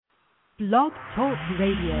Blog Talk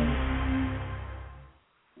Radio.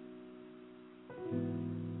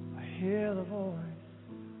 I hear the voice.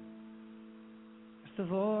 It's the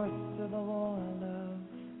voice of the one I love.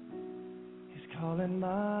 He's calling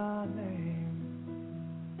my name.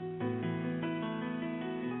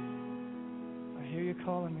 I hear you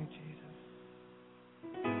calling me, Jesus.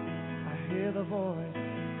 I hear the voice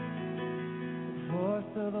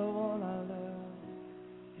of the one I love.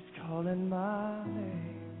 He's calling my name.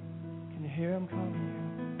 Can you hear him calling you?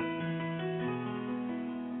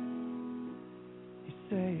 He's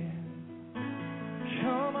saying,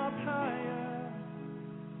 come up higher.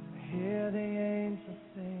 I hear the angels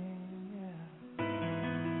sing, yeah.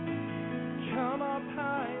 Come up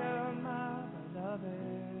higher, my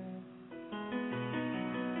beloved.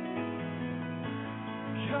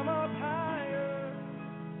 Come up higher.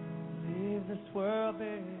 Leave this world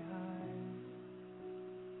behind.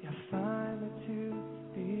 You'll find it to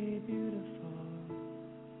be beautiful.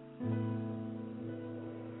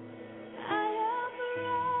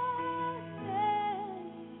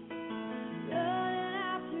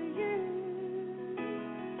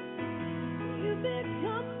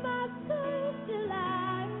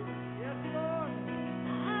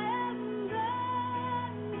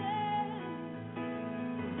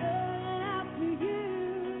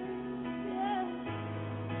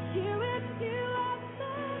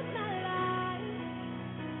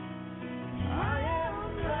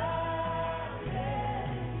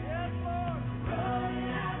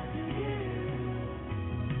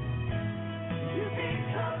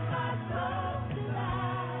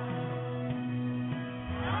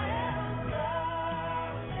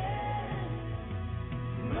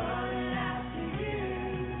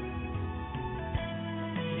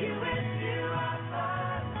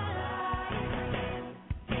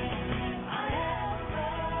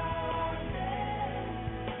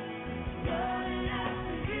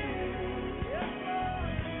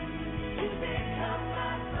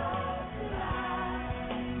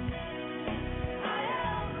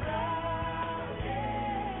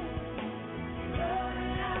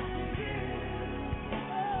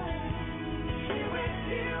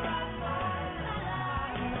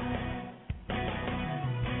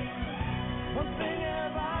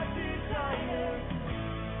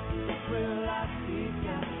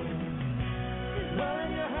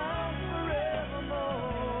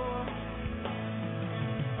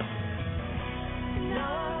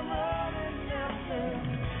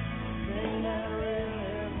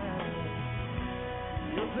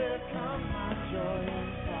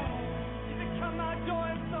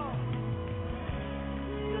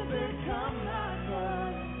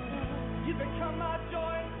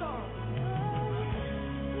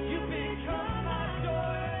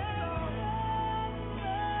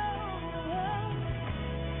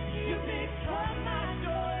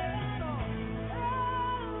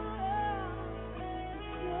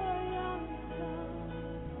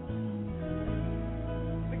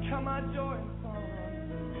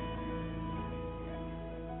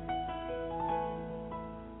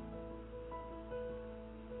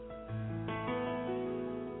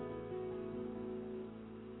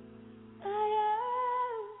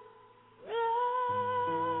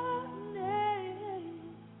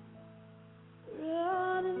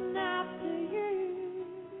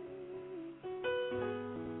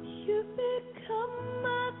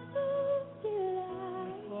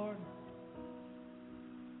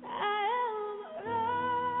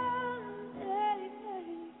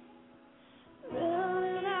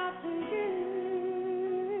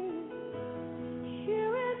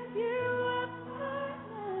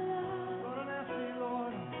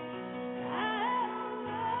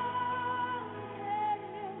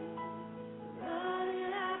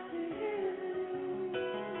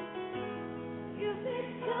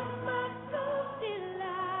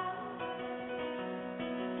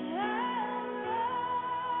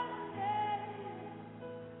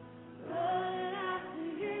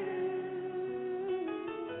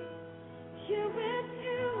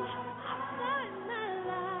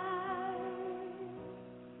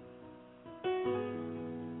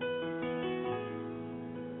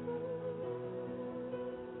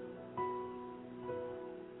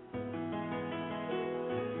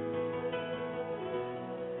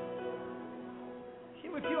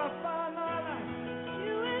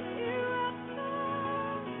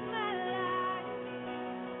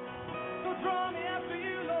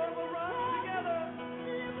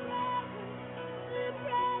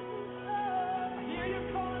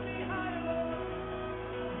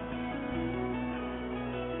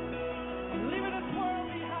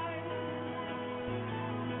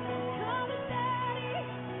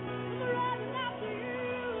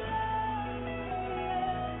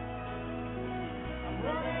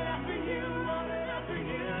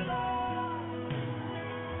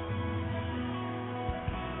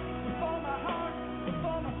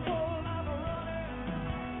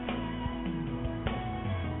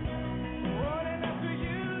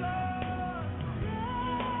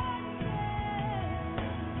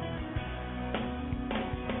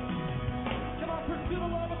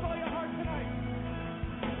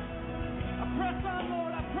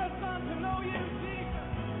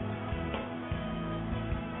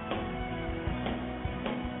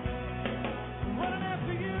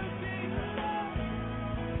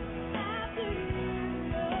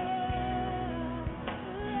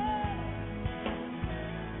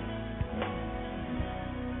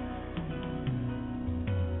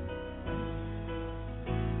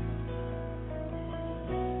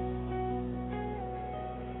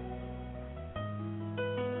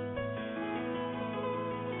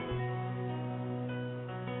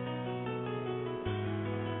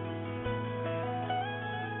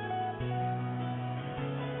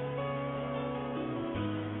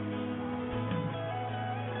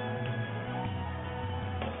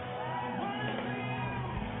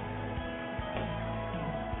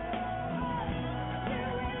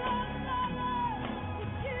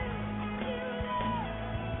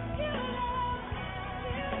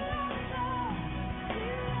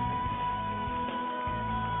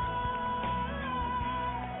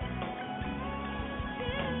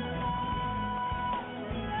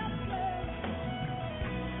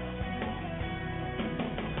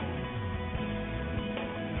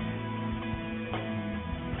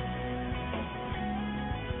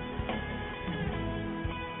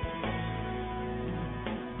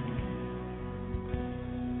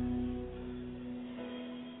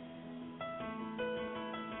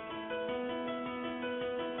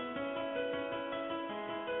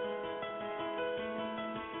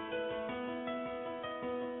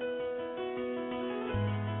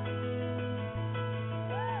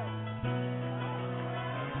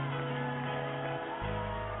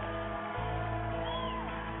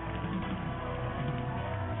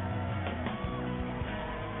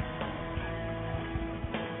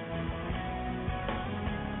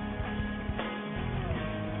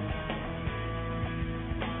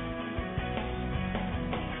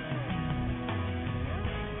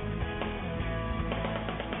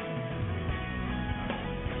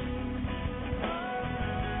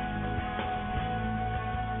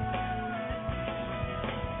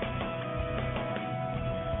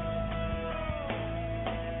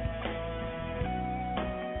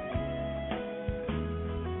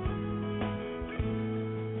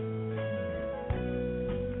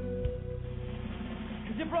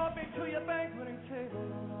 brought me to your banqueting table,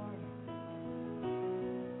 oh Lord.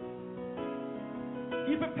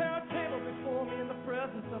 You prepare a table before me in the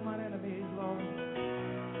presence of mine enemies, Lord.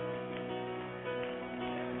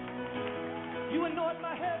 You anoint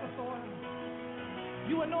my head with oil.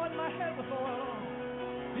 You anoint my head with oil, Lord.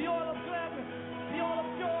 The oil of gladness, the oil of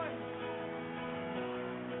joy.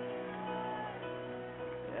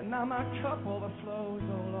 And now my cup overflows,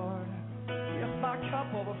 oh Lord. Yes, my cup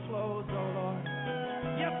overflows, oh Lord.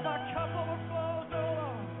 Yes, my cup overflows, oh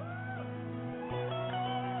Lord.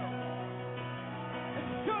 And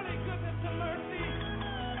surely goodness and mercy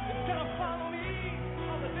is going to follow me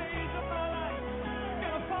all the days of my life. It's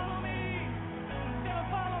going to follow me. It's going to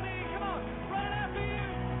follow me. Come on, right after you.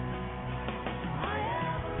 I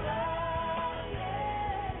am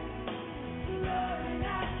running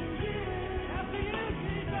after you. After you,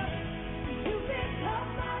 Jesus. You become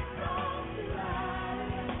my song to life.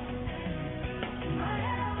 I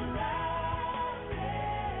am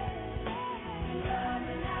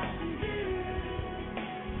running after you.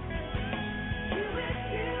 You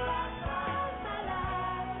lift you up all my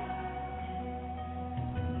life.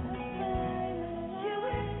 You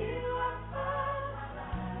lift you up all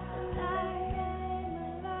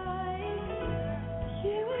my life.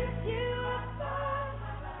 You lift you up all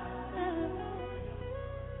my life.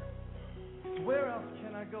 Where else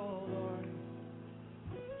can I go, oh Lord?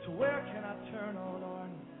 To where can I turn, oh Lord?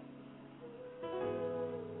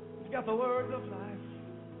 You've got the words of life.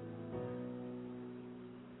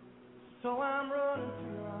 So I'm running to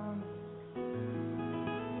your arms.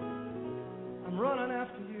 I'm running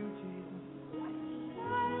after you, Jesus.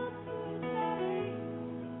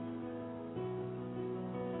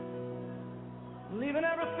 Leaving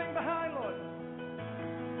everything behind, Lord.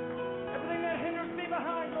 Everything that hinders me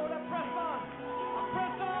behind, Lord, I press on. I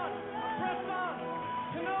press on. I press on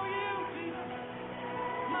to know you, Jesus.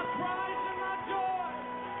 My prize and my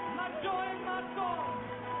joy and my song.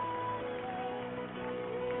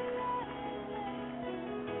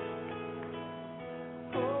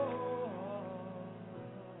 Oh,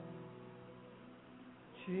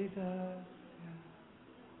 Jesus.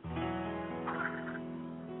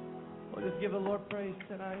 We'll just give the Lord praise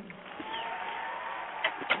tonight.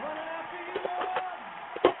 Running after you, Lord.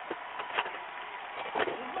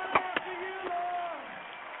 We're running after you, Lord.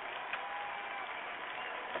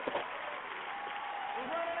 We're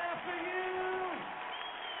running after you.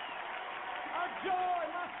 Our joy,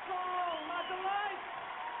 my song, my delight,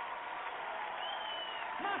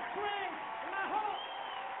 my strength, my hope,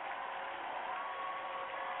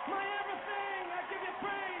 my everything. I give you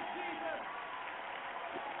praise, Jesus.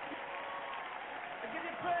 I give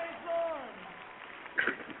you praise, Lord.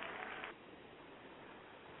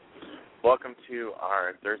 Welcome to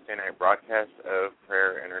our Thursday night broadcast of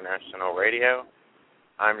Prayer International Radio.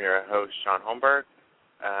 I'm your host, Sean Holmberg.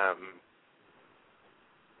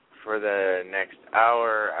 For the next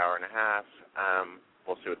hour and a half,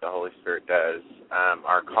 we'll see what the Holy Spirit does.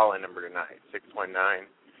 Our call-in number tonight,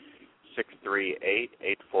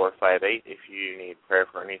 619-638-8458. If you need prayer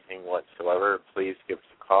for anything whatsoever, please give us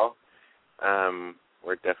a call.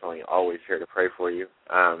 We're definitely always here to pray for you,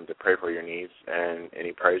 to pray for your needs and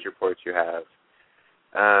any praise reports you have.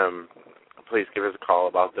 Please give us a call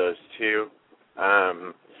about those too.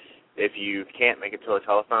 If you can't make it to a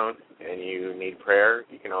telephone and you need prayer,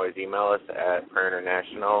 you can always email us at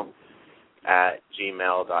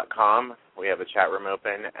prayeinternational@gmail.com. We have a chat room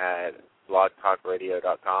open at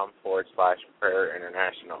blogtalkradio.com/Prayer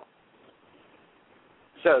International.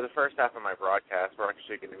 So the first half of my broadcast, we're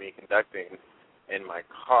actually going to be conducting in my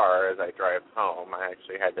car as I drive home. I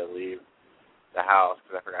actually had to leave the house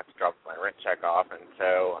because I forgot to drop my rent check off. And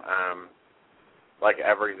so, like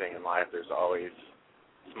everything in life, there's always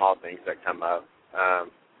small things that come up.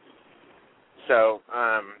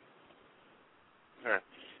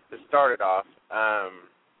 To start it off,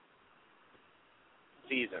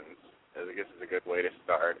 seasons, I guess is a good way to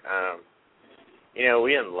start.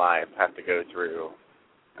 We in life have to go through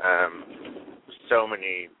so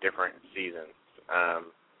many different seasons.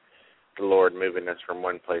 The Lord moving us from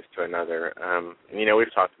one place to another.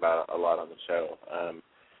 We've talked about a lot on the show.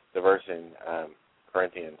 The verse in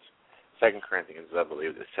Corinthians, 2 Corinthians, I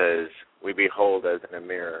believe, that says, "We behold as in a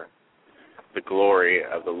mirror the glory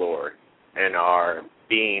of the Lord and are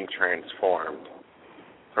being transformed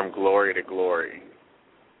from glory to glory,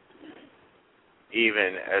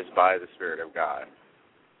 even as by the Spirit of God."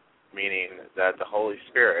 Meaning that the Holy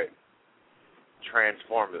Spirit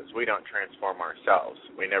transforms us. We don't transform ourselves.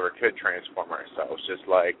 We never could transform ourselves, just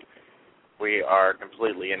like we are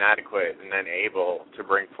completely inadequate and unable to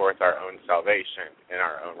bring forth our own salvation and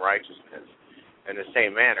our own righteousness. in the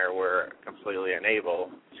same manner, we're completely unable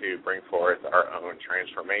to bring forth our own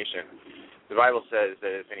transformation. The Bible says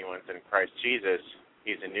that if anyone's in Christ Jesus,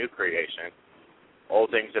 he's a new creation. Old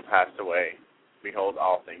things have passed away. Behold,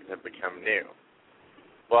 all things have become new.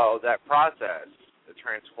 Well, that process, the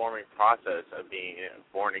transforming process of being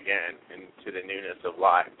born again into the newness of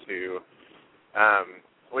life,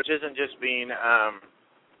 which isn't just being,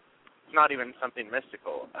 it's not even something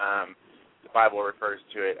mystical. The Bible refers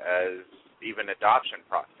to it as even adoption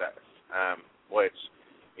process, which,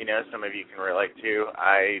 some of you can relate to.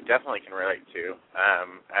 I definitely can relate to,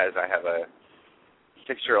 as I have a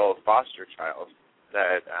 6-year-old foster child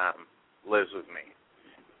that lives with me.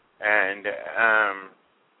 And,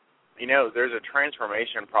 there's a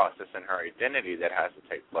transformation process in her identity that has to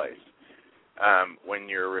take place when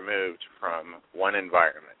you're removed from one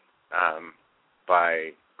environment by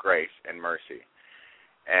grace and mercy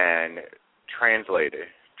and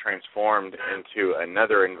transformed into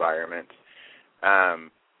another environment,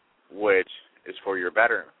 which is for your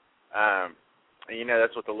better.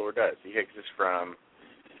 That's what the Lord does. He takes us from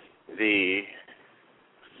the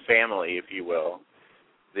family, if you will,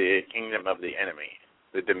 the kingdom of the enemy,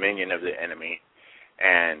 the dominion of the enemy,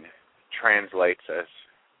 and translates us,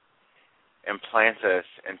 implants us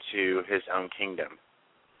into his own kingdom,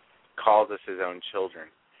 calls us his own children.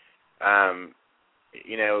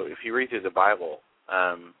 If you read through the Bible,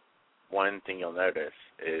 one thing you'll notice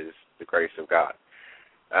is the grace of God.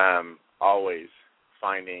 Always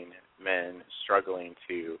finding men struggling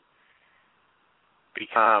to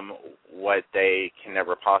become what they can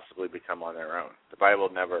never possibly become on their own. The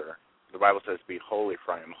Bible says, be holy,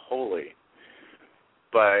 for I am holy.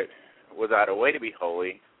 But without a way to be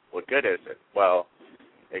holy, what good is it? Well,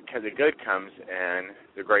 the good comes in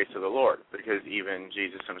the grace of the Lord, because even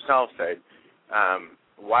Jesus himself said,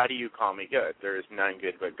 why do you call me good? There is none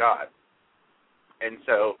good but God. And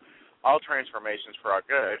so all transformations for our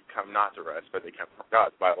good come not through us, but they come from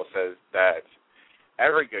God. The Bible says that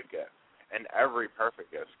every good gift and every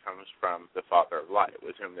perfect gift comes from the Father of light,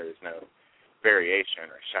 with whom there is no variation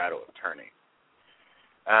or shadow of turning.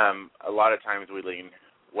 A lot of times we lean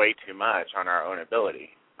way too much on our own ability,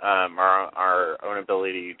 our own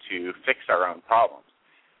ability to fix our own problems.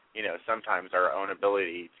 Sometimes our own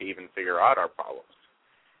ability to even figure out our problems.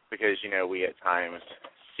 Because, we at times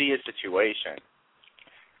see a situation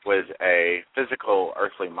with a physical,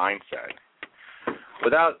 earthly mindset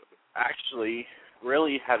without actually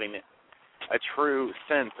really having a true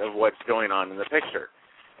sense of what's going on in the picture.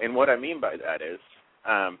 And what I mean by that is,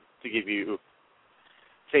 to give you,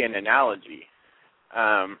 say, an analogy,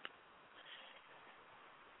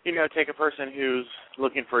 take a person who's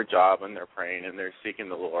looking for a job and they're praying and they're seeking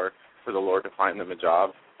the Lord, for the Lord to find them a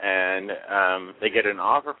job, and they get an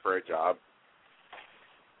offer for a job.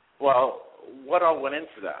 Well, what all went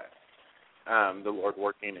into that? The Lord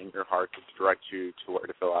working in your heart to direct you to where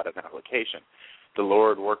to fill out an application. The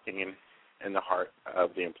Lord working in the heart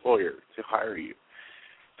of the employer to hire you.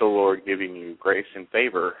 The Lord giving you grace and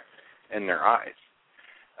favor in their eyes.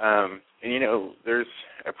 There's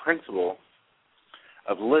a principle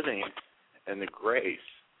of living in the grace,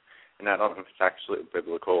 and I don't know if it's actually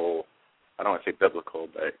biblical. I don't want to say biblical,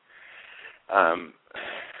 but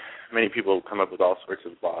many people come up with all sorts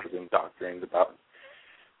of laws and doctrines about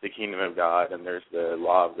the kingdom of God, and there's the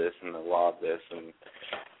law of this and the law of this,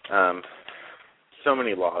 and so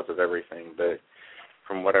many laws of everything. But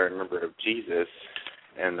from what I remember of Jesus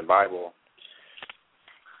and the Bible,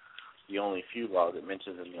 the only few laws it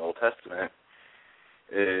mentions in the Old Testament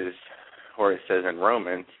is where it says in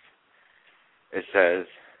Romans, it says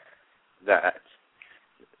that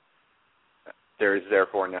there is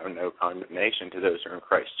therefore now no condemnation to those who are in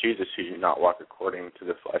Christ Jesus, who do not walk according to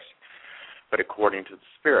the flesh, but according to the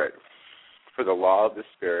Spirit. For the law of the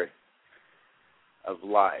Spirit of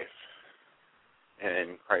life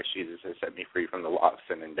in Christ Jesus has set me free from the law of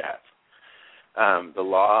sin and death. The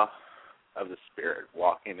law of the Spirit,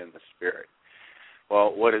 walking in the Spirit.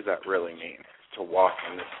 Well, what does that really mean, to walk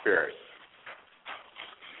in the Spirit?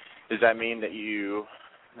 Does that mean that you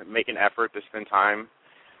make an effort to spend time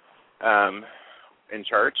in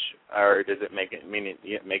church, or does it mean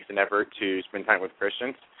it makes an effort to spend time with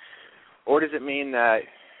Christians? Or does it mean that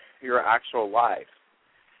your actual life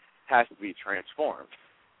has to be transformed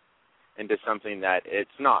into something that it's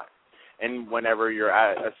not? And whenever you're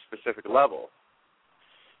at a specific level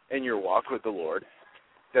in your walk with the Lord,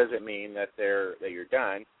 does it mean that you're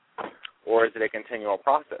done, or is it a continual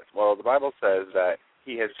process? Well, the Bible says that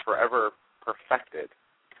He has forever perfected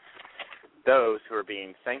those who are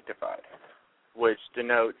being sanctified, which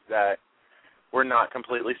denotes that we're not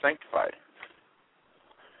completely sanctified.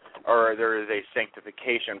 or there is a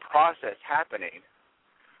sanctification process happening,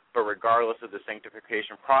 but regardless of the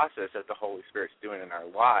sanctification process that the Holy Spirit's doing in our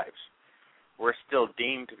lives, we're still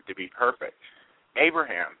deemed to be perfect.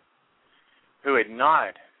 Abraham, who had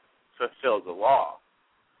not fulfilled the law,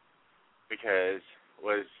 because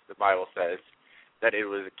the Bible says that it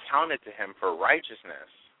was accounted to him for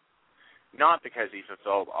righteousness, not because he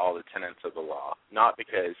fulfilled all the tenets of the law, not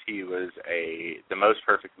because he was the most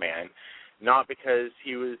perfect man, not because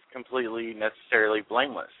he was completely necessarily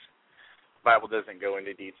blameless. The Bible doesn't go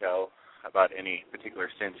into detail about any particular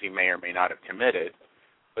sins he may or may not have committed,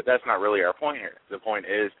 but that's not really our point here. The point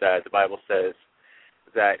is that the Bible says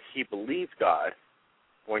that he believed God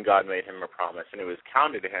when God made him a promise, and it was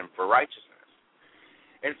counted to him for righteousness.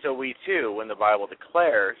 And so we too, when the Bible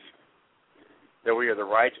declares that we are the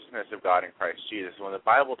righteousness of God in Christ Jesus, when the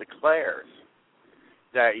Bible declares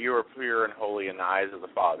that you are pure and holy in the eyes of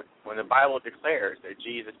the Father, when the Bible declares that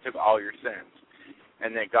Jesus took all your sins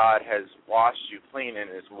and that God has washed you clean and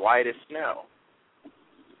as white as snow,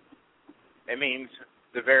 it means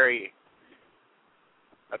the very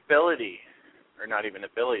ability, or not even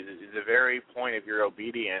ability, the very point of your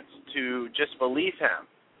obedience to just believe him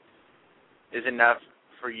is enough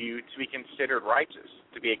for you to be considered righteous,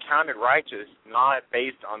 to be accounted righteous, not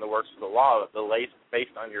based on the works of the law, but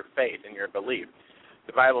based on your faith and your belief.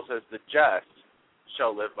 The Bible says the just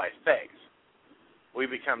shall live by faith. We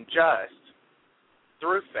become just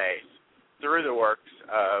through faith, through the works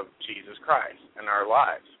of Jesus Christ in our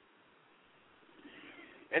lives.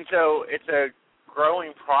 And so it's a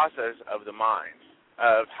growing process of the mind,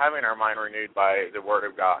 of having our mind renewed by the Word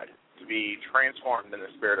of God, to be transformed in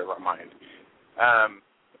the spirit of our mind,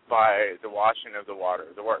 by the washing of the water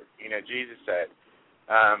of the Word. You know, Jesus said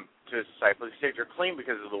to his disciples, he said, you're clean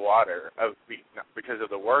because of the water, because of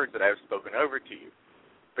the words that I have spoken over to you,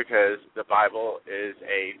 because the Bible is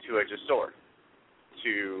a two-edged sword,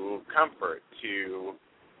 to comfort, to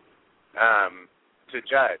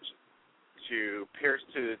judge, to pierce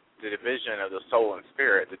to the division of the soul and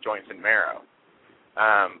spirit, the joints and marrow.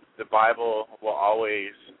 The Bible will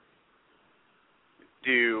always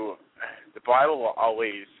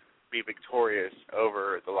be victorious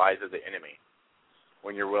over the lies of the enemy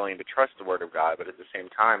when you're willing to trust the Word of God, but at the same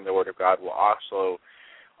time, the Word of God will also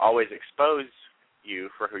always expose you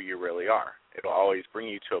for who you really are. It will always bring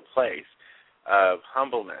you to a place of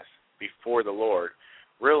humbleness before the Lord,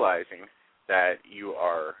 realizing that you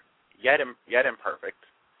are yet imperfect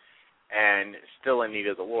and still in need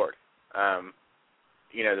of the Lord.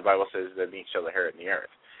 You know, the Bible says that meek shall inherit in the earth.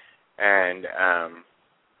 And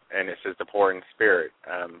it says the poor in spirit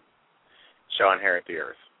shall inherit the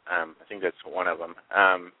earth. I think that's one of them.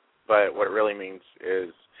 But what it really means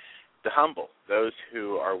is the humble, those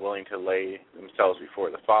who are willing to lay themselves before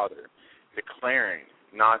the Father, declaring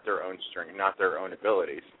not their own strength, not their own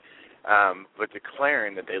abilities, but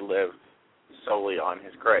declaring that they live solely on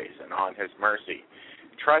his grace and on his mercy,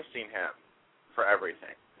 trusting him for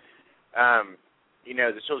everything. You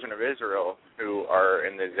know, the children of Israel who are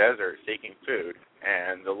in the desert seeking food,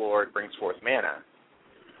 and the Lord brings forth manna.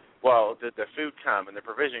 Well, did the food come and the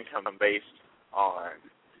provision come based on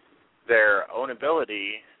their own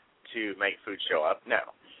ability to make food show up? No.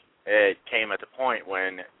 It came at the point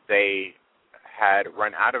when they had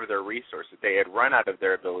run out of their resources. They had run out of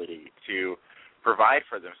their ability to provide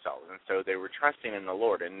for themselves, and so they were trusting in the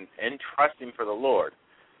Lord. And in trusting for the Lord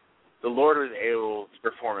was able to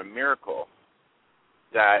perform a miracle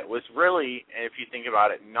that was really, if you think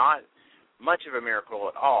about it, not much of a miracle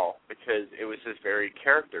at all, because it was his very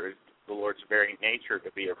character, the Lord's very nature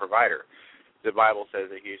to be a provider. The Bible says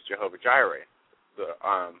that he is Jehovah Jireh,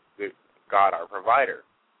 the God our provider.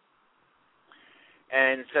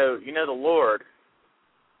 And so, you know, the Lord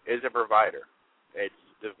is a provider. It's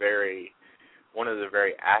one of the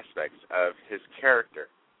very aspects of his character.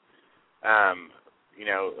 You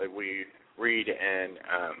know, like we read in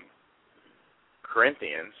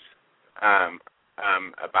Corinthians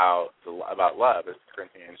about love. It's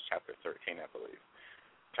Corinthians chapter 13, I believe.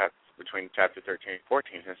 Between chapter 13 and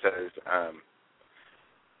 14, it says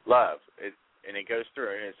love. And it goes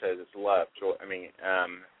through and it says it's love, joy.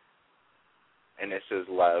 And it says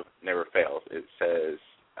love never fails. It says,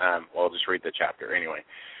 I'll just read the chapter anyway.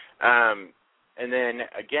 And then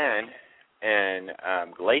again in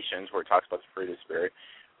Galatians, where it talks about the fruit of the Spirit,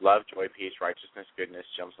 love, joy, peace, righteousness, goodness,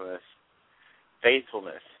 gentleness,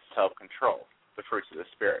 faithfulness, self-control, the fruits of the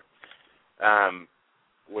Spirit,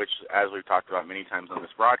 which, as we've talked about many times on this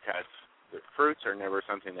broadcast, the fruits are never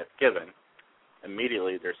something that's given.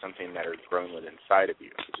 Immediately, there's something that is grown within inside of you,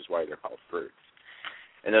 which is why they're called fruits.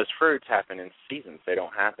 And those fruits happen in seasons. They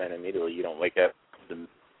don't happen immediately. You don't wake up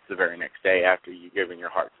the very next day after you've given your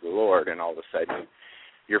heart to the Lord, and all of a sudden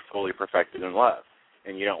you're fully perfected in love.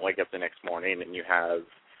 And you don't wake up the next morning and you have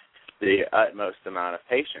the utmost amount of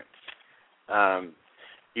patience.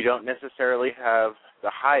 You don't necessarily have the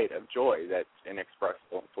height of joy that's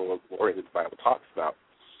inexpressible and full of glory that the Bible talks about.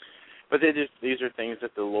 But these are things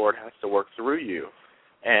that the Lord has to work through you.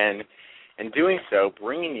 And in doing so,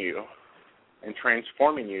 bringing you and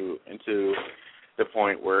transforming you into the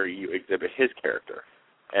point where you exhibit His character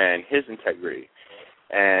and His integrity,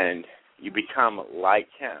 and you become like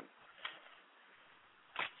Him.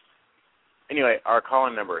 Anyway, our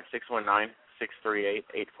call-in number is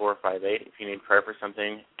 619-638-8458. If you need prayer for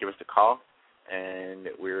something, give us a call, and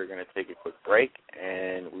we're going to take a quick break,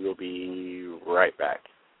 and we will be right back.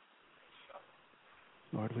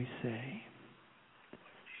 Lord, we say,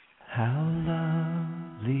 how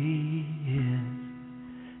lovely is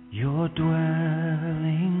your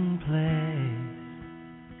dwelling place,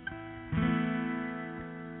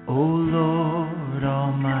 O Lord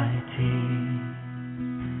Almighty.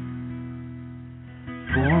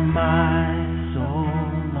 For my soul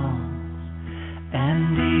longs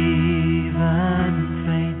and even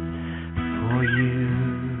faints for you,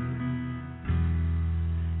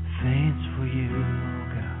 faints for you, O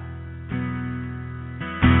God.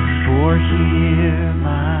 For here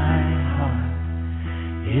my heart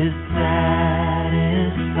is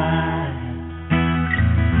satisfied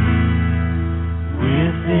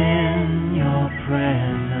within your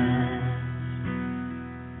presence.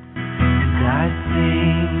 I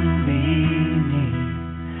sing beneath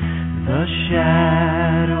the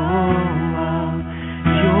shadow of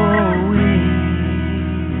your wings.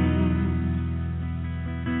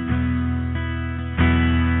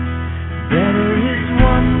 Better is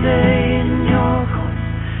one day in your courts,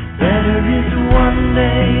 better is one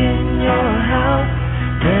day in your house,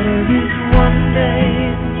 better is one day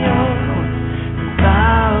in your courts than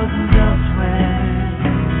thousands elsewhere.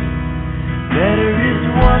 Better is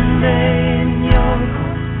one day in your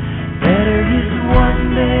court, better is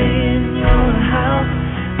one day in your house,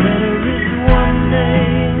 better is one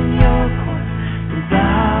day in your court than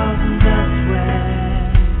thousands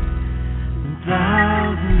elsewhere, than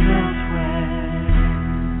thousands elsewhere.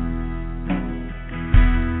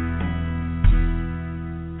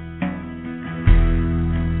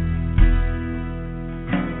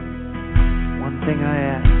 One thing I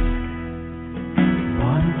ask,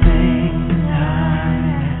 one thing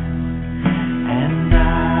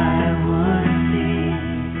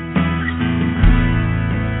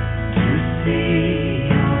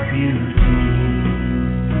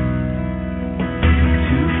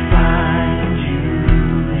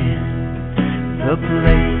the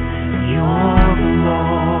place your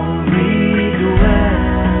glory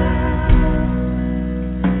dwells.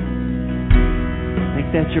 Make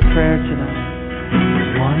that your prayer tonight.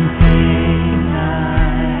 One thing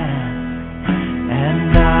I ask,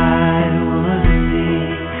 and I would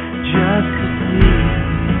seek just to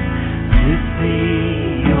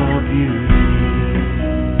see your beauty,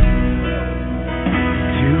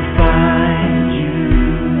 to find you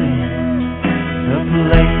in the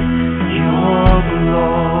place your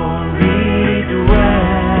glory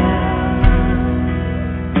dwells.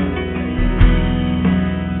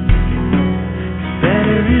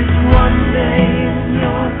 Better is one day in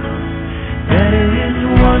your court, better is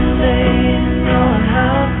one day in your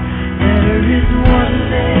house, better is one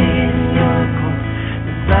day in your court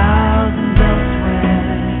than thousands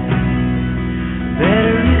elsewhere.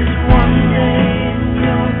 Better is one day in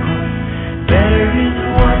your court, better is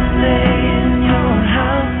one day in your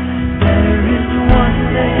house, better is one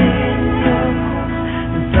day in your court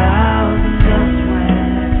than thousands elsewhere,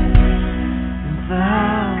 than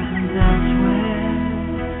thousands elsewhere.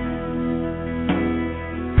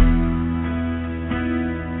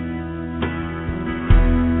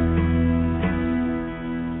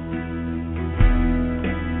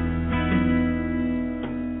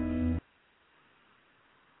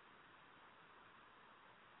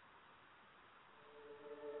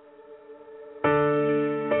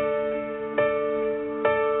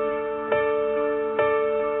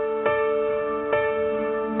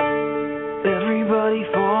 Everybody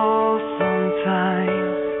falls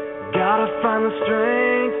sometimes. Gotta find the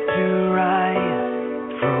strength to rise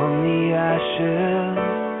from the ashes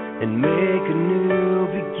and make a new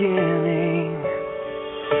beginning.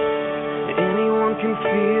 Anyone can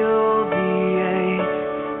feel the ache.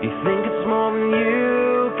 You think it's more than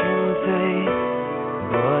you can take,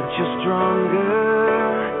 but you're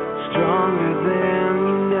stronger, stronger than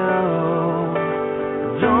you know.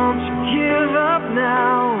 Don't you give up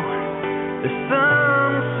now. The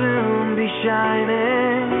sun will soon be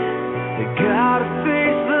shining.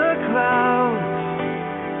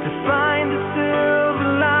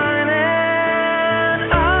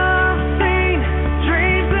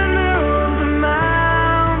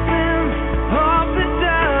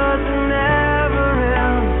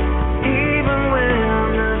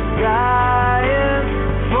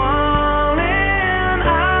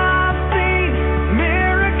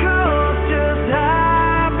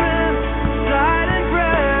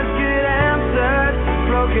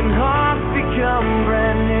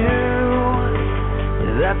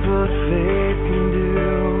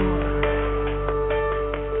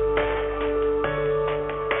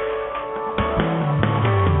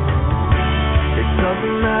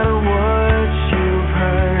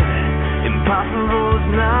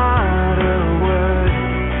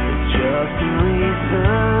 some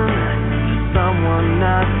reason for someone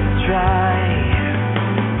not to try.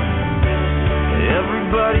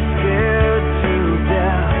 Everybody's scared to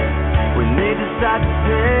death when they decide to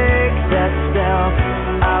take that step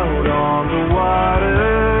out on the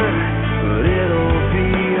water, but it'll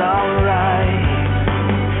be alright.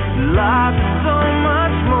 Life is so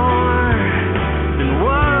much more than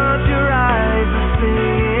what your eyes are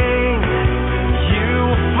seeing. You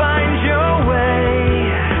will find your way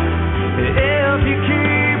if you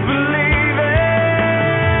keep believing.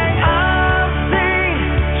 I've seen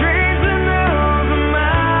trees and hills and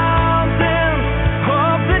mountains,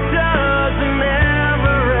 hope that doesn't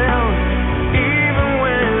ever end, even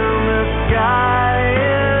when the sky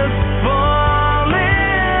is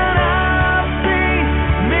falling. I've seen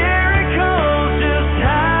miracles just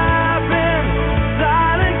happen,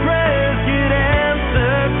 silent prayers get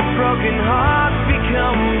answered, broken hearts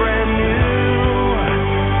become brand new.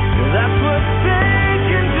 That's what faith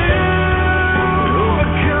can do.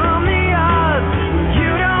 Overcome the odds,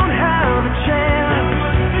 you don't have a chance.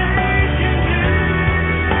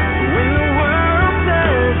 When the world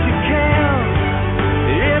says you can't,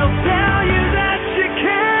 it'll tell you that you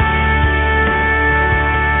can.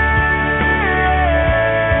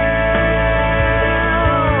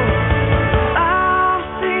 I've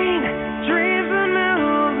seen dreams and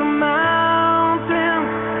hills and mountains,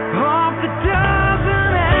 hope that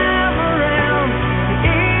doesn't ever end,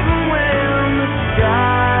 even when the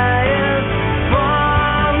sky is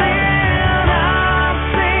falling. I've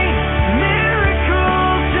seen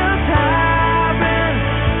miracles just happen,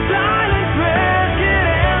 silent prayers get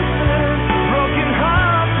answered, broken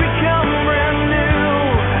hearts become brand new.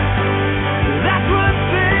 That's what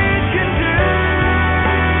faith can do.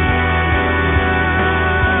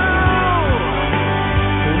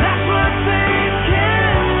 That's what faith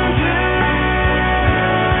can do.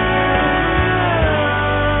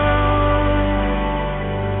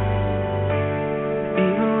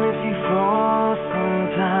 Even if you fall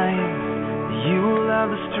sometimes, you will have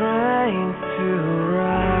the strength to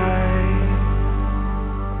rise.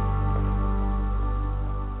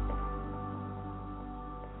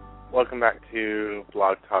 Welcome back to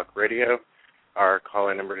Blog Talk Radio. Our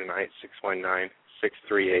call-in number tonight,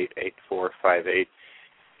 619-638-8458.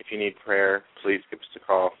 If you need prayer, please give us a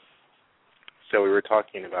call. So we were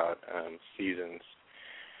talking about seasons.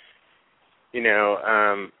 You know,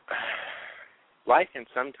 life can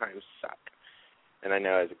sometimes suck. And I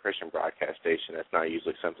know as a Christian broadcast station, that's not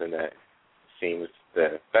usually something that seems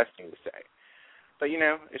the best thing to say. But, you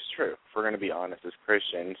know, it's true. If we're going to be honest as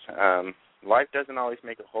Christians, life doesn't always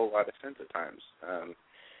make a whole lot of sense at times.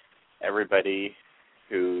 Everybody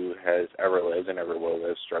who has ever lived and ever will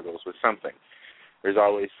live struggles with something. There's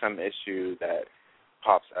always some issue that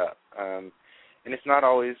pops up. And it's not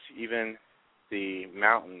always even the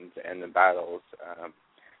mountains and the battles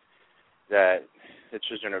that the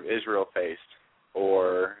children of Israel faced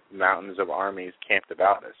or mountains of armies camped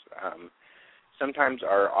about us. Sometimes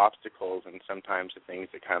our obstacles and sometimes the things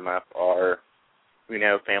that come up are, you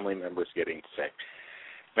know, family members getting sick.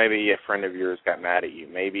 Maybe a friend of yours got mad at you.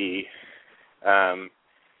 Maybe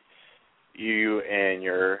you and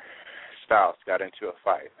your spouse got into a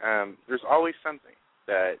fight. There's always something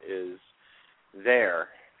that is there.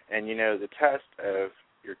 And, you know, the test of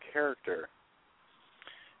your character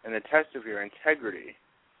and the test of your integrity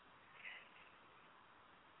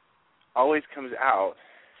always comes out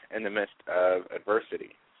in the midst of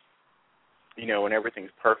adversity. You know, when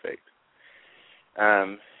everything's perfect,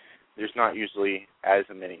 there's not usually as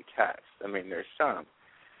many tests. I mean, there's some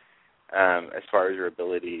as far as your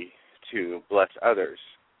ability to bless others,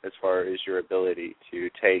 as far as your ability to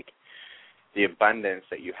take the abundance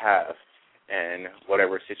that you have in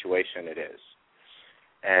whatever situation it is,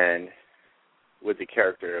 and with the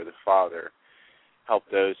character of the Father, help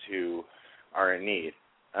those who are in need,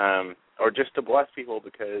 or just to bless people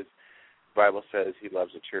because the Bible says He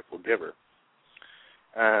loves a cheerful giver.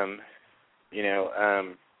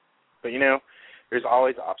 But there's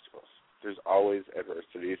always obstacles, there's always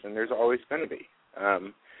adversities, and there's always going to be.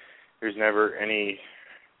 There's never any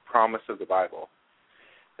promise of the Bible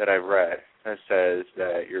that I've read that says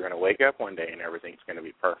that you're going to wake up one day and everything's going to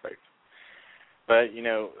be perfect. But, you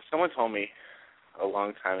know, someone told me a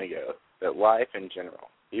long time ago that life in general,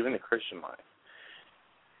 even the Christian life,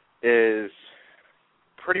 is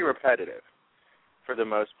pretty repetitive for the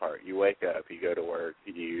most part. You wake up, you go to work,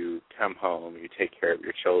 you come home, you take care of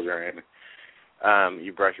your children,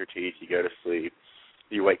 you brush your teeth, you go to sleep,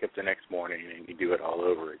 you wake up the next morning and you do it all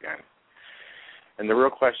over again. And the real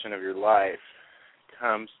question of your life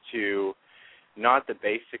comes to not the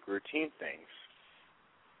basic routine things,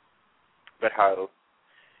 but how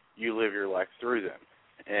you live your life through them,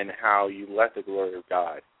 and how you let the glory of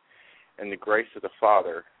God and the grace of the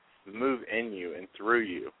Father move in you and through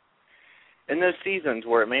you in those seasons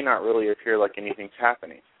where it may not really appear like anything's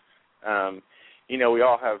happening. We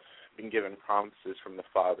all have been given promises from the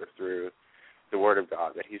Father through the Word of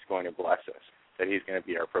God that He's going to bless us, that He's going to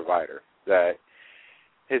be our provider, that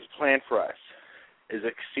His plan for us is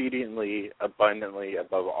exceedingly abundantly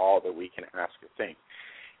above all that we can ask or think.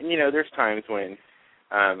 And, there's times when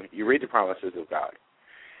you read the promises of God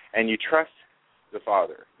and you trust the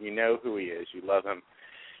Father. You know who He is. You love Him.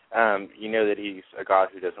 You know that He's a God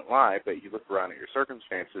who doesn't lie, but you look around at your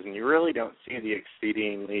circumstances and you really don't see the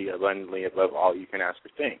exceedingly abundantly above all you can ask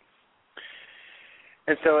or think.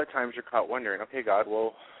 And so at times you're caught wondering, okay, God,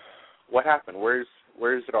 well, what happened? Where's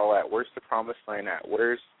it all at? Where's the promised land at?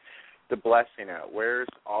 Where's the blessing at? Where's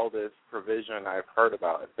all this provision I've heard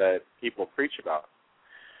about that people preach about?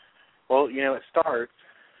 Well, it starts,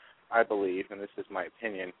 I believe, and this is my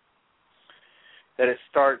opinion, that it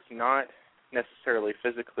starts not necessarily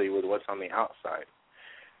physically with what's on the outside,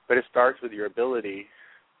 but it starts with your ability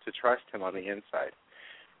to trust Him on the inside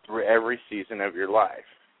through every season of your life.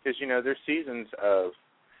 Because, there's seasons of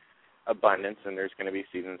abundance and there's going to be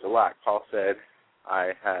seasons of lack. Paul said,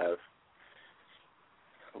 I have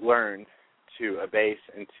learned to abase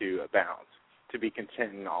and to abound, to be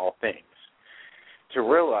content in all things, to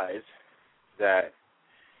realize that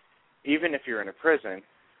even if you're in a prison,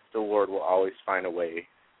 the Lord will always find a way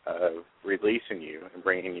of releasing you and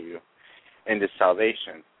bringing you into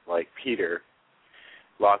salvation, like Peter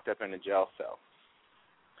locked up in a jail cell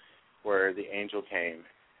where the angel came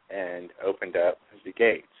and opened up the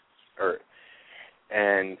gates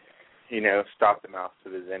and stopped the mouths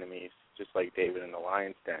of his enemies, just like David in the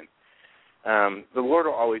lion's den. The Lord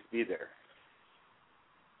will always be there.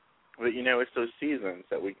 But, it's those seasons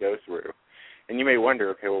that we go through. And you may wonder,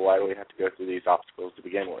 okay, well, why do we have to go through these obstacles to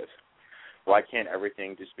begin with? Why can't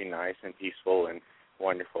everything just be nice and peaceful and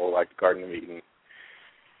wonderful like the Garden of Eden?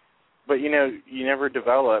 But, you never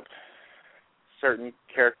develop certain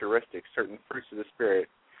characteristics, certain fruits of the Spirit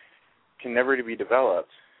can never be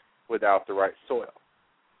developed without the right soil.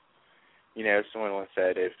 Someone once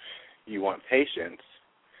said, if you want patience,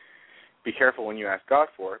 be careful when you ask God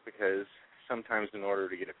for it, because sometimes in order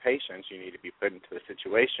to get a patience, you need to be put into a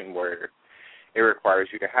situation where it requires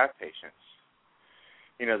you to have patience.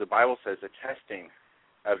 The Bible says the testing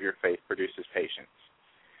of your faith produces patience.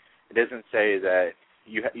 It doesn't say that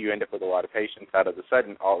you end up with a lot of patience all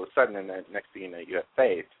of a sudden, and then next thing you know, you have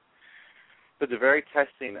faith. But the very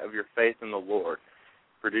testing of your faith in the Lord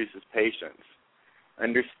produces patience,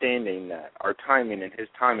 understanding that our timing and His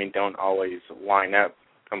timing don't always line up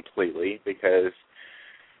completely because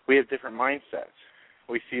we have different mindsets.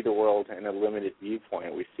 We see the world in a limited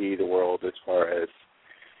viewpoint. We see the world as far as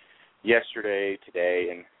yesterday, today,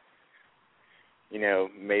 and,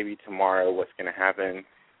 maybe tomorrow what's going to happen.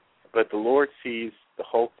 But the Lord sees the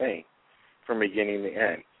whole thing from beginning to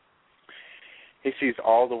end. He sees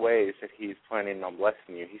all the ways that He's planning on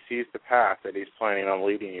blessing you. He sees the path that He's planning on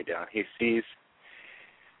leading you down. He sees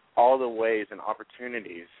all the ways and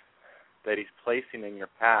opportunities that He's placing in your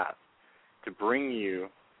path to bring you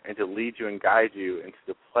and to lead you and guide you into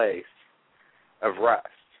the place of rest.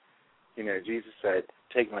 Jesus said,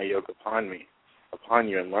 take my yoke upon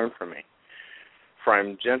you and learn from me, for I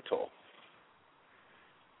am gentle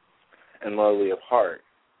and lowly of heart.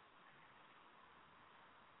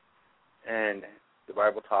 And the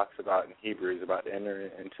Bible talks about in Hebrews about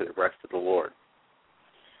entering into the rest of the Lord.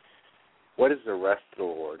 What is the rest of the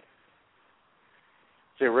Lord?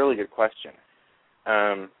 It's a really good question.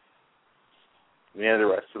 The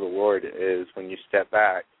rest of the Lord is when you step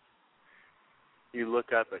back, you look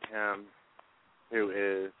up at Him who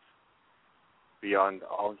is beyond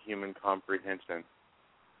all human comprehension,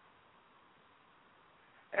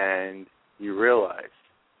 and you realize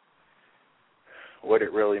what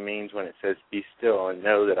it really means when it says, be still and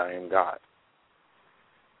know that I am God.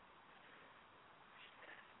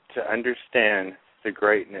 To understand the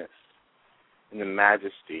greatness and the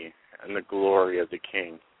majesty and the glory of the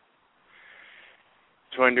King.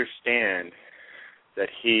 To understand that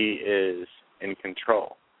He is in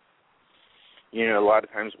control. A lot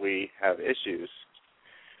of times we have issues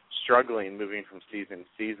struggling, moving from season to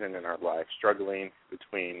season in our life, struggling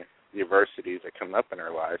between the adversities that come up in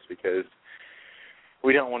our lives because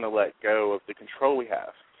we don't want to let go of the control we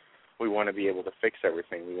have. We want to be able to fix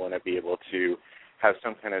everything. We want to be able to have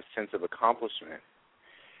some kind of sense of accomplishment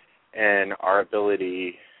and our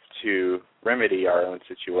ability to remedy our own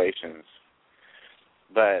situations.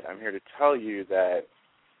 But I'm here to tell you that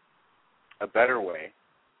a better way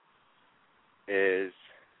is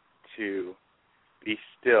to be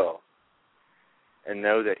still and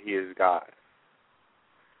know that He is God.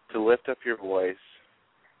 To lift up your voice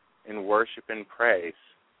in worship and praise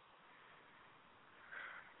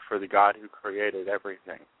for the God who created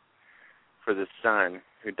everything, for the Son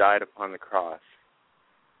who died upon the cross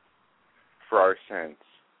for our sins,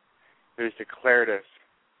 who has declared us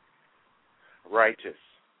righteous,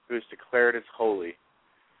 who has declared us holy,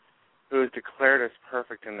 who has declared us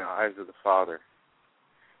perfect in the eyes of the Father,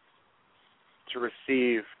 to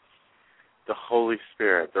receive the Holy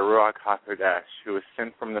Spirit, the Ruach HaKodesh, who was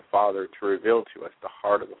sent from the Father to reveal to us the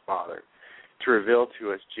heart of the Father, to reveal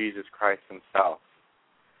to us Jesus Christ Himself,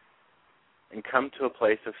 and come to a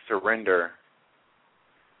place of surrender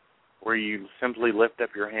where you simply lift up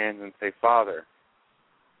your hands and say, Father,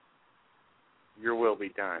 your will be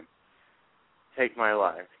done. Take my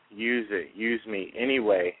life. Use it. Use me any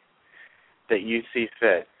way that you see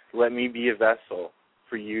fit. Let me be a vessel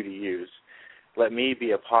for you to use. Let me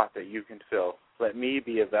be a pot that you can fill. Let me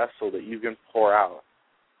be a vessel that you can pour out.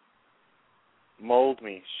 Mold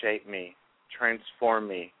me, shape me, transform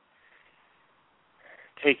me.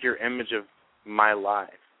 Take your image of my life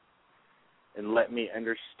and let me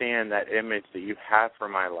understand that image that you have for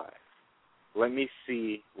my life. Let me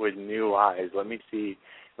see with new eyes. Let me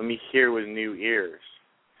hear with new ears.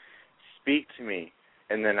 Speak to me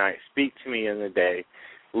in the night. Speak to me in the day.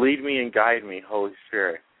 Lead me and guide me, Holy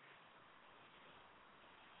Spirit.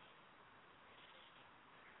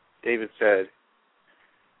 David said,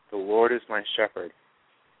 the Lord is my shepherd,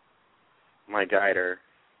 my guider,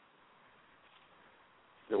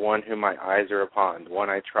 the one whom my eyes are upon, the one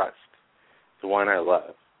I trust, the one I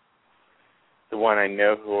love, the one I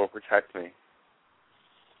know who will protect me.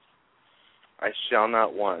 I shall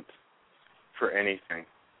not want for anything,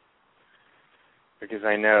 because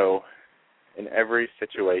I know in every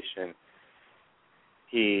situation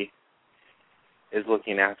He is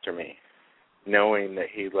looking after me, knowing that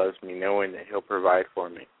He loves me, knowing that He'll provide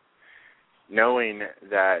for me, knowing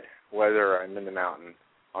that whether I'm in the mountain,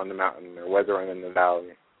 on the mountain, or whether I'm in the valley,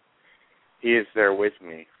 He is there with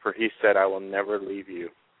me. For He said, I will never leave you,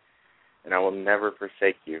 and I will never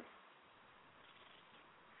forsake you.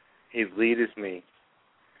 He leadeth me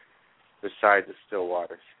beside the still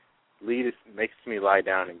waters. Makes me lie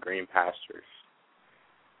down in green pastures.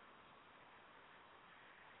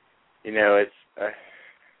 You know, it's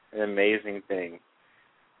an amazing thing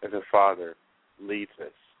as a Father leads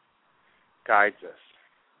us, guides us,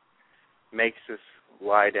 makes us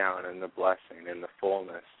lie down in the blessing, in the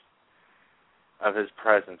fullness of His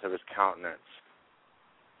presence, of His countenance,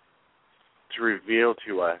 to reveal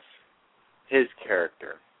to us His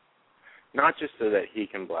character, not just so that He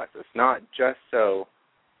can bless us, not just so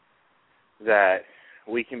that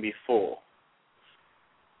we can be full,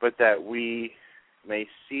 but that we may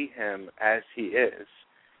see Him as He is,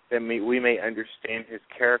 that we may understand His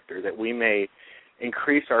character, that we may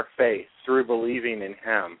increase our faith through believing in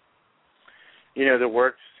Him. You know, the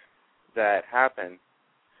works that happen,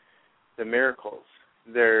 the miracles,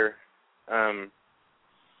 they're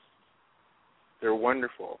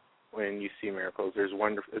wonderful when you see miracles.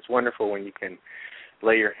 It's wonderful when you can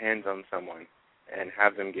lay your hands on someone and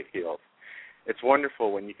have them get healed. It's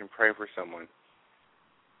wonderful when you can pray for someone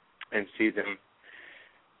and see them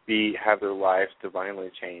have their lives divinely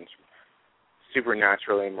changed,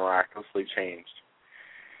 supernaturally and miraculously changed.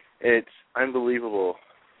 It's unbelievable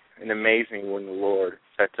and amazing when the Lord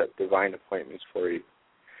sets up divine appointments for you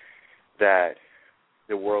that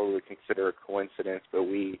the world would consider a coincidence, but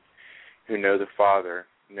we who know the Father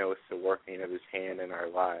know it's the working of His hand in our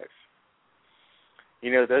lives.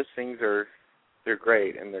 You know, those things they're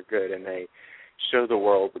great and they're good, and they show the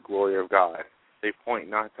world the glory of God. They point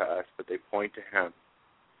not to us, but they point to Him.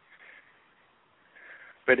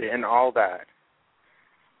 But in all that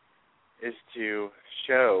is to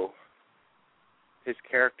show His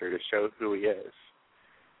character, to show who He is,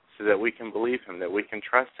 so that we can believe Him, that we can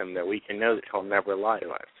trust Him, that we can know that He'll never lie to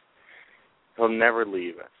us. He'll never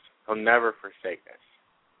leave us. He'll never forsake us.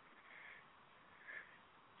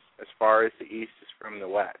 As far as the east is from the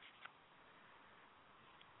west,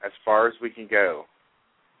 as far as we can go,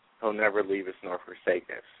 He'll never leave us nor forsake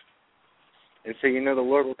us. And so, you know, the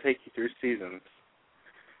Lord will take you through seasons.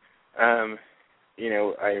 You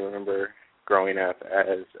know, I remember growing up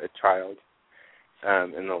as a child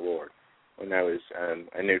in the Lord when I was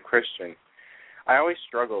a new Christian. I always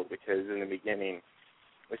struggled because in the beginning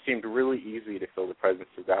it seemed really easy to feel the presence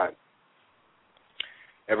of God.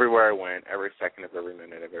 Everywhere I went, every second of every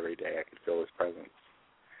minute of every day, I could feel His presence.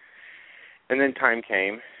 And then time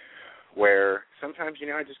came where sometimes,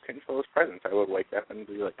 I just couldn't feel his presence. I would wake up and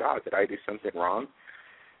be like, God, did I do something wrong?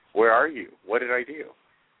 Where are you? What did I do?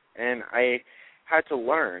 And I had to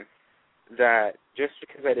learn that just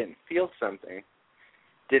because I didn't feel something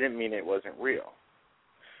didn't mean it wasn't real.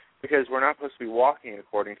 Because we're not supposed to be walking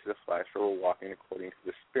according to the flesh, but we're walking according to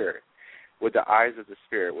the Spirit, with the eyes of the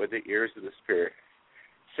Spirit, with the ears of the Spirit,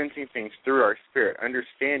 sensing things through our spirit,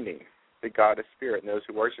 understanding that God is Spirit, and those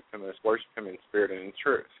who worship Him must worship Him in spirit and in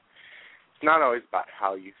truth. It's not always about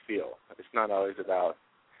how you feel. It's not always about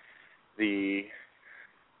the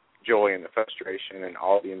joy and the frustration and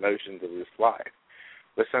all the emotions of this life.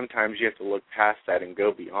 But sometimes you have to look past that and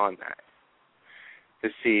go beyond that to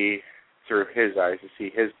see through His eyes, to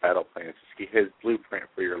see His battle plans, to see His blueprint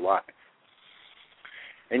for your life.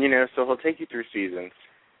 And, so He'll take you through seasons,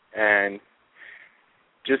 and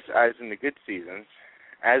just as in the good seasons,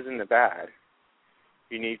 as in the bad,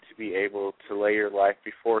 you need to be able to lay your life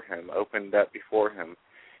before Him, opened up before Him,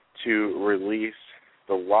 to release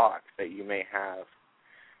the lock that you may have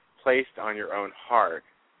placed on your own heart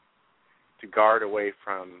to guard away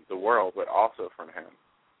from the world, but also from Him.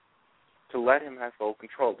 To let Him have full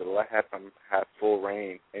control, to let Him have full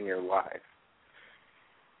reign in your life.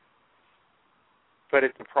 But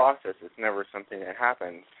it's a process. It's never something that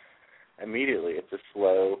happens immediately. It's a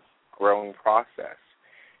slow, growing process.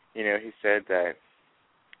 He said that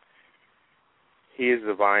He is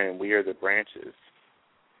the vine and we are the branches.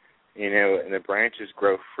 And the branches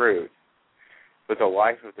grow fruit. But the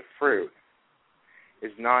life of the fruit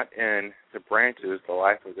is not in the branches. The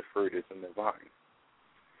life of the fruit is in the vine.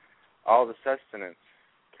 All the sustenance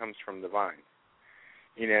comes from the vine.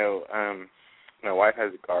 My wife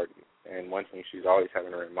has a garden, and one thing she's always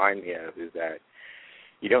having to remind me of is that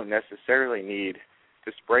you don't necessarily need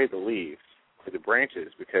to spray the leaves or the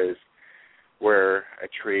branches, because where a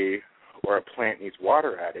tree or a plant needs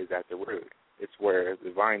water at is at the root. It's where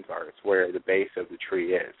the vines are. It's where the base of the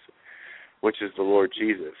tree is, which is the Lord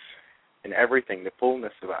Jesus. And everything, the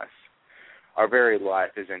fullness of us, our very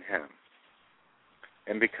life is in Him.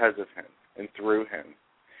 And because of Him and through Him,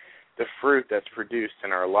 the fruit that's produced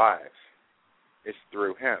in our lives is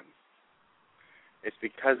through Him. It's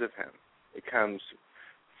because of Him. It comes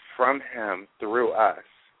from Him through us,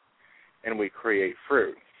 and we create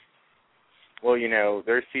fruit. Well,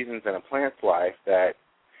 there's seasons in a plant's life that,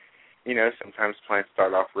 sometimes plants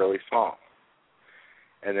start off really small.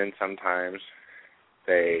 And then sometimes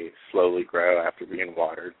they slowly grow after being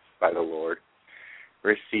watered by the Lord,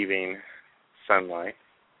 receiving sunlight.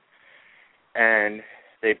 And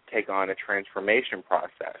they take on a transformation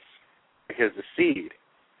process, because the seed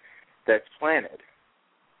that's planted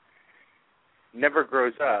never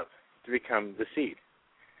grows up to become the seed.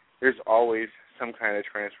 There's always some kind of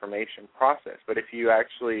transformation process. But if you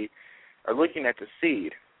actually are looking at the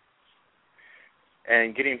seed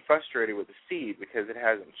and getting frustrated with the seed because it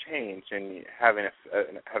hasn't changed, and having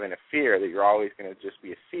a fear that you're always going to just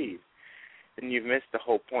be a seed, then you've missed the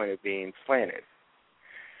whole point of being planted.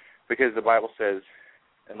 Because the Bible says,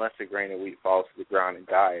 unless a grain of wheat falls to the ground and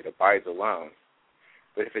dies, it abides alone.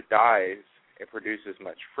 But if it dies, it produces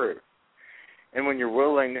much fruit. And when you're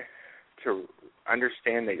willing to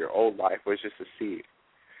understand that your old life was just a seed,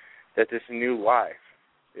 that this new life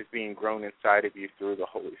is being grown inside of you through the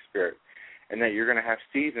Holy Spirit, and that you're going to have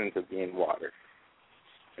seasons of being watered,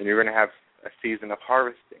 and you're going to have a season of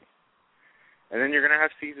harvesting, and then you're going to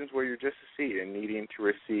have seasons where you're just a seed and needing to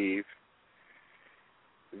receive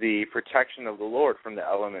the protection of the Lord from the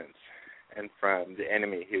elements and from the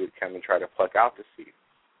enemy who would come and try to pluck out the seed.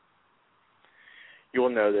 You will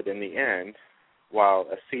know that in the end, while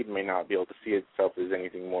a seed may not be able to see itself as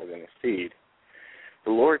anything more than a seed,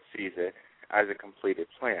 the Lord sees it as a completed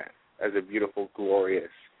plant, as a beautiful,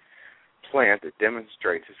 glorious plant that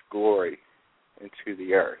demonstrates His glory into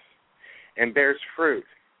the earth and bears fruit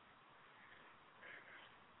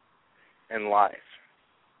and life.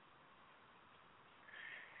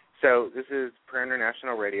 So this is Prayer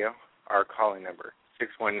International Radio, our calling number,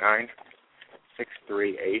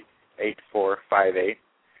 619-638-8458.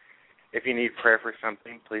 If you need prayer for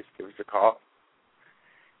something, please give us a call.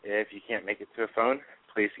 If you can't make it to a phone,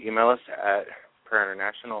 please email us at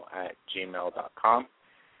prayerinternational@gmail.com,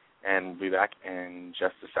 and we'll be back in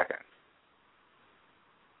just a second.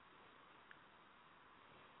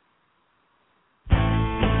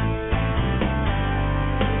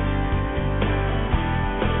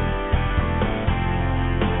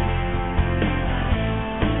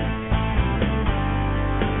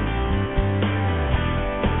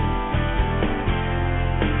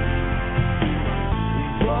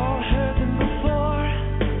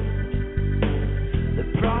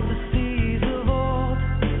 Prophecies of old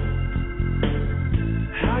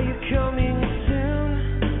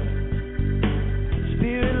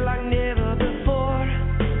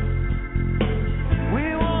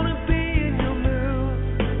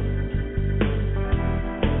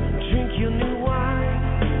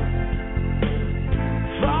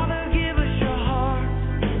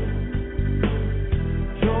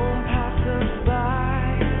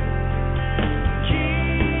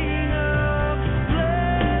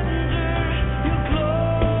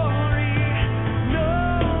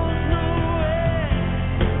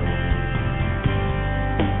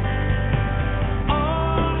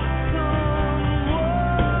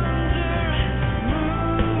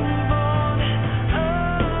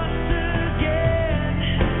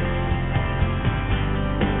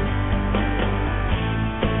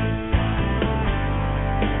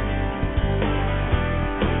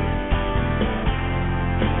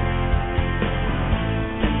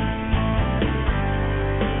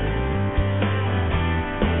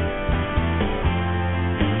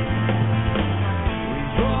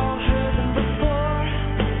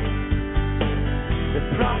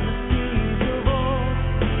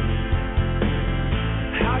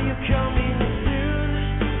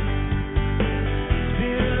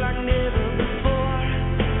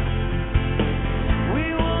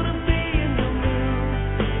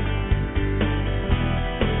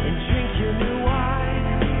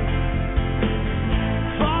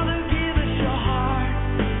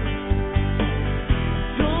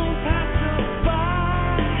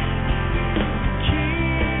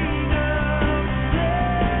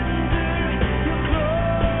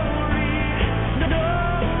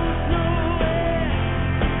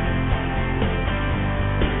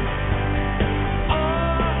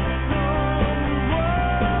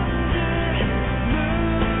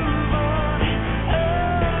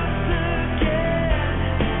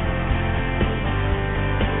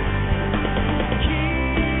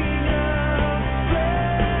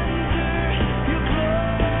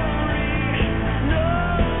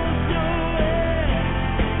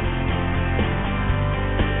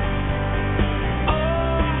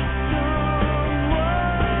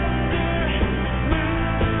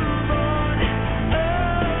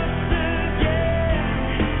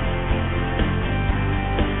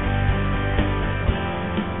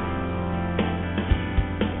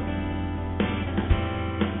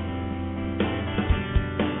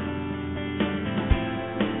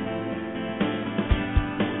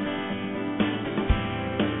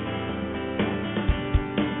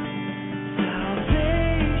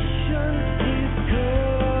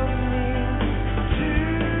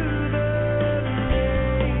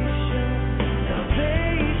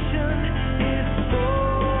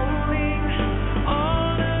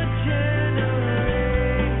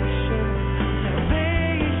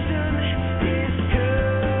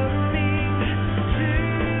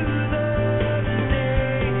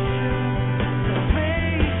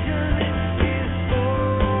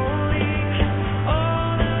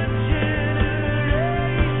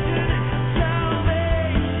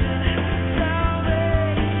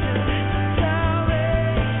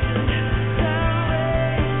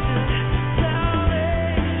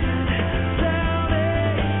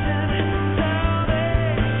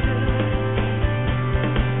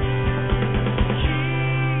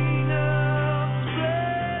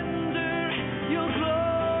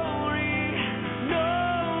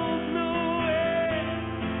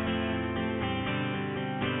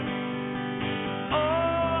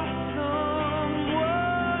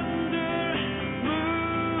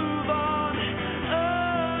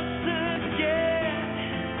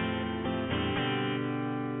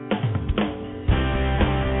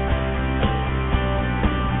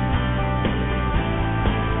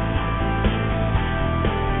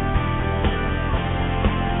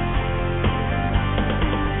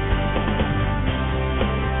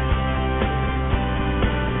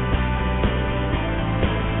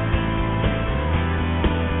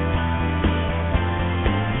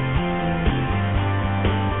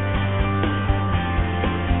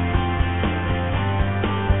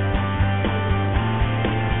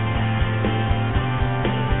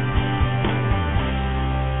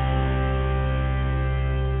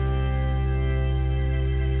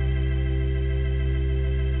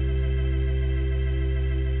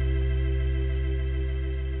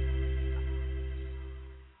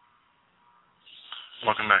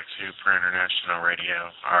Welcome back to Praye International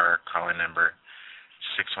Radio. Our calling number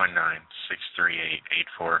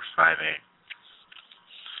 619-638-8458.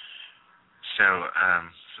 So,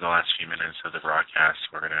 for the last few minutes of the broadcast,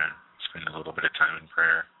 we're going to spend a little bit of time in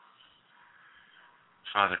prayer.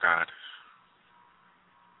 Father God,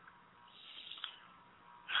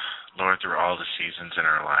 Lord, through all the seasons in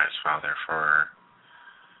our lives, Father, for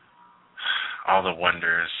all the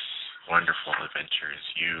wonderful adventures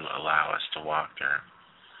you allow us to walk through.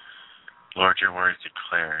 Lord, your word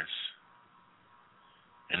declares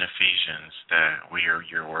in Ephesians that we are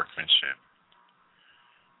your workmanship,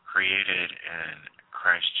 created in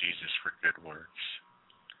Christ Jesus for good works,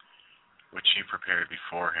 which you prepared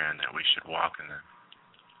beforehand that we should walk in them.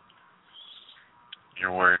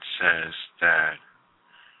 Your word says that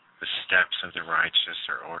the steps of the righteous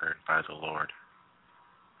are ordered by the Lord.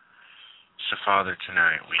 So, Father,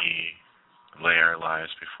 tonight we lay our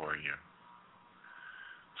lives before you.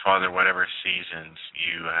 Father, whatever seasons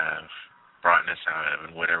you have brought us out of,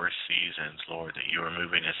 and whatever seasons, Lord, that you are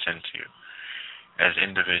moving us into, as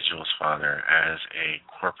individuals, Father, as a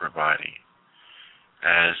corporate body,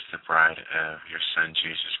 as the bride of your Son,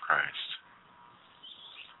 Jesus Christ,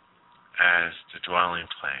 as the dwelling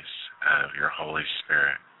place of your Holy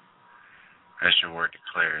Spirit, as your word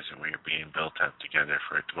declares that we are being built up together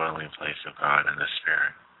for a dwelling place of God and the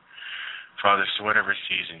Spirit. Father, so whatever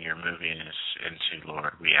season you're moving us into,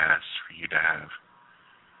 Lord, we ask for you to have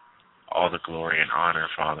all the glory and honor,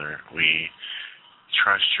 Father. We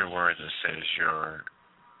trust your word that says your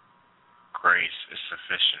grace is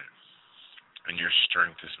sufficient and your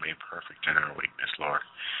strength is made perfect in our weakness, Lord.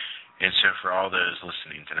 And so for all those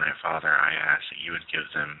listening tonight, Father, I ask that you would give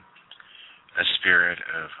them a spirit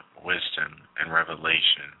of wisdom and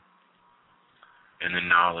revelation in the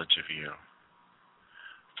knowledge of you.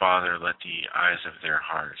 Father, let the eyes of their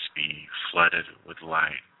hearts be flooded with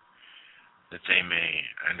light, that they may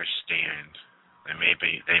understand, they may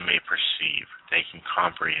perceive, they can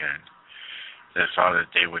comprehend, that, Father,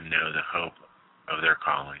 they would know the hope of their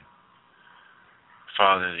calling.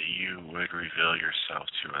 Father, that you would reveal yourself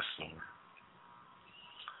to us, Lord,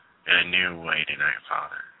 in a new way tonight,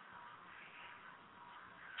 Father.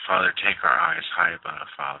 Father, take our eyes high above,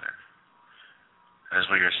 Father. As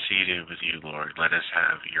we are seated with you, Lord, let us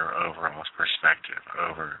have your overall perspective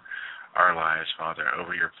over our lives, Father,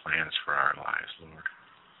 over your plans for our lives, Lord.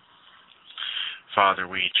 Father,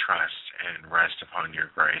 we trust and rest upon your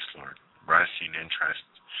grace, Lord, resting and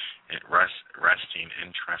trusting,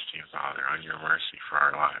 Father, on your mercy for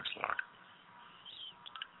our lives, Lord.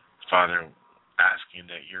 Father, asking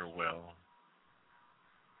that your will,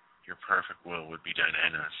 your perfect will would be done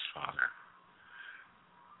in us, Father.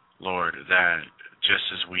 Lord, that just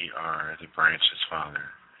as we are the branches,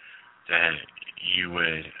 Father, that you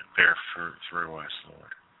would bear fruit through us,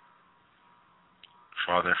 Lord.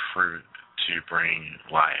 Father, fruit to bring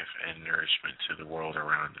life and nourishment to the world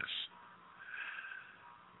around us.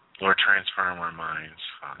 Lord, transform our minds,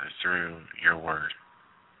 Father, through your word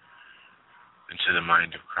into the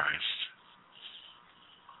mind of Christ.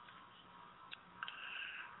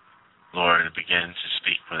 Lord, begin to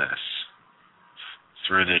speak with us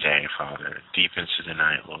through the day, Father, deep into the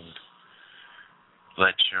night, Lord.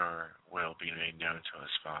 Let your will be made known to us,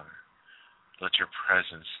 Father. Let your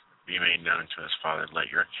presence be made known to us, Father. Let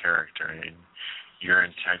your character and your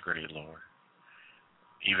integrity, Lord,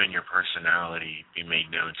 even your personality be made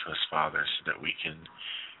known to us, Father, so that we can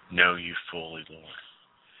know you fully, Lord.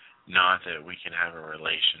 Not that we can have a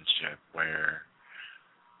relationship where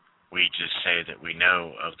we just say that we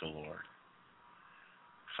know of the Lord,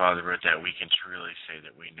 Father, but that we can truly say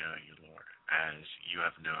that we know you, Lord, as you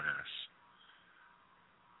have known us.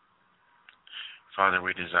 Father,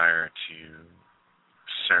 we desire to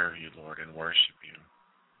serve you, Lord, and worship you,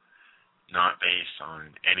 not based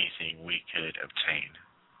on anything we could obtain,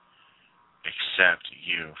 except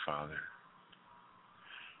you, Father.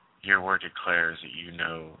 Your word declares that you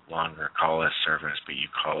no longer call us servants, but you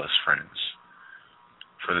call us friends.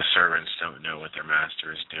 For the servants don't know what their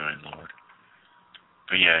master is doing, Lord.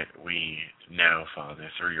 But yet we know,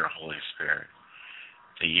 Father, through your Holy Spirit,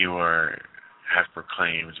 that you have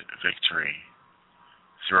proclaimed victory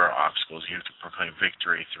through our obstacles. You have proclaimed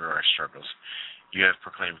victory through our struggles. You have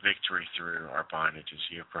proclaimed victory through our bondages.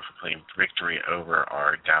 You have proclaimed victory over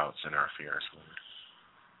our doubts and our fears, Lord.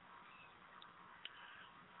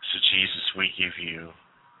 So, Jesus, we give you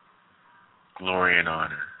glory and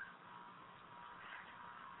honor.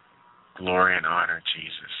 Glory and honor,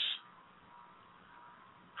 Jesus.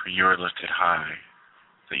 For you are lifted high,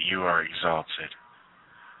 that you are exalted.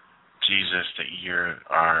 Jesus, that you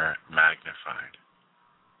are magnified.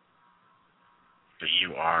 but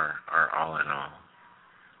you are our all in all.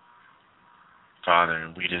 Father,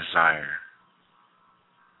 and we desire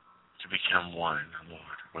to become one,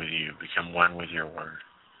 Lord, with you, become one with your word.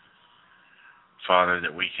 Father,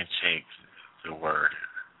 that we can take the word,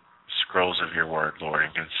 scrolls of your word, Lord,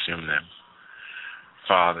 and consume them.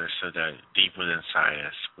 Father, so that deep within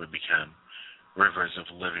us would become rivers of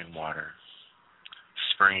living water,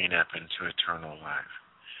 springing up into eternal life,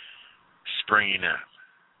 springing up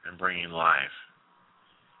and bringing life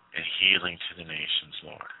and healing to the nations,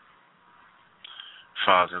 Lord.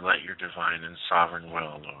 Father, let your divine and sovereign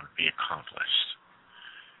will, Lord, be accomplished,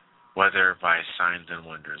 whether by signs and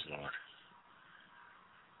wonders, Lord,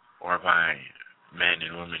 or by men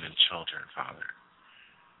and women and children, Father,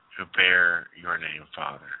 who bear your name,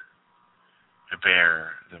 Father, who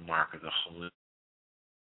bear the mark of the Holy,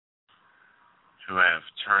 who have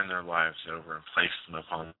turned their lives over and placed them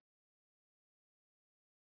upon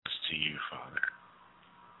us to you, Father.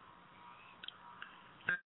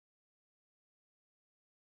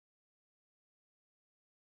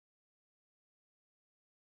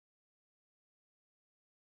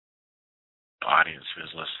 The audience who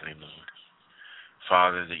is listening, Lord.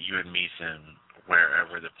 Father, that you would meet them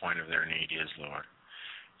wherever the point of their need is, Lord.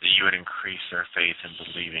 That you would increase their faith and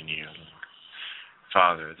believe in you, Lord.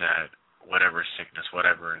 Father, that whatever sickness,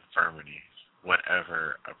 whatever infirmity,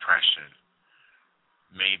 whatever oppression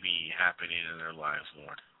may be happening in their lives,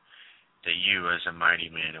 Lord, that you as a mighty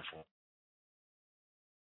man of war,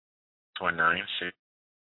 196,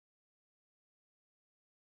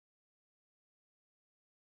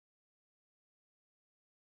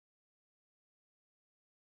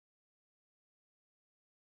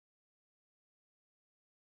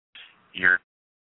 your